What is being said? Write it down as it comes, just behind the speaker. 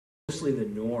mostly the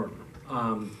norm,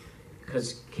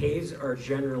 because caves are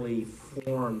generally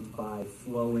formed by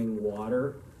flowing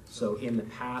water. So in the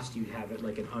past, you'd have it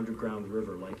like an underground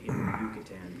river, like in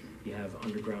Yucatan, you have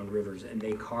underground rivers, and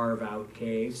they carve out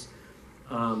caves.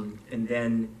 And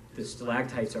then the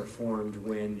stalactites are formed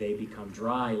when they become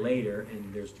dry later,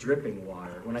 and there's dripping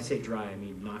water. When I say dry, I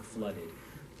mean not flooded.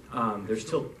 They're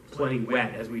still plenty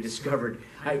wet, as we discovered.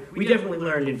 We definitely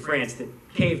learned in France that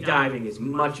cave diving is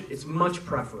much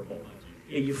preferable.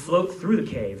 You float through the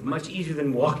cave, much easier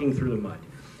than walking through the mud.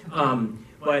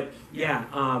 But yeah,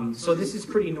 so this is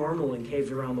pretty normal in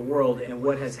caves around the world, and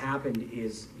what has happened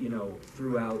is, you know,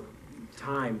 throughout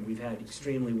time, we've had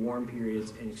extremely warm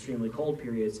periods and extremely cold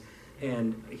periods,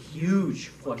 and a huge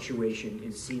fluctuation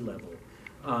in sea level.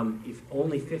 If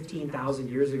only 15,000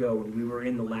 years ago, when we were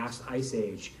in the last ice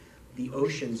age, the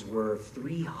oceans were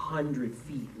 300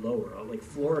 feet lower. Like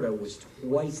Florida was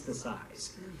twice the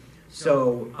size.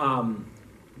 So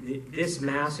this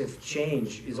massive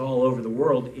change is all over the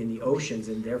world in the oceans,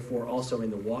 and therefore also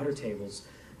in the water tables.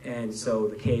 And so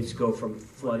the caves go from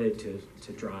flooded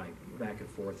to dry, back and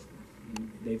forth.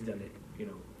 They've done it, you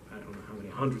know, I don't know how many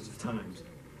hundreds of times.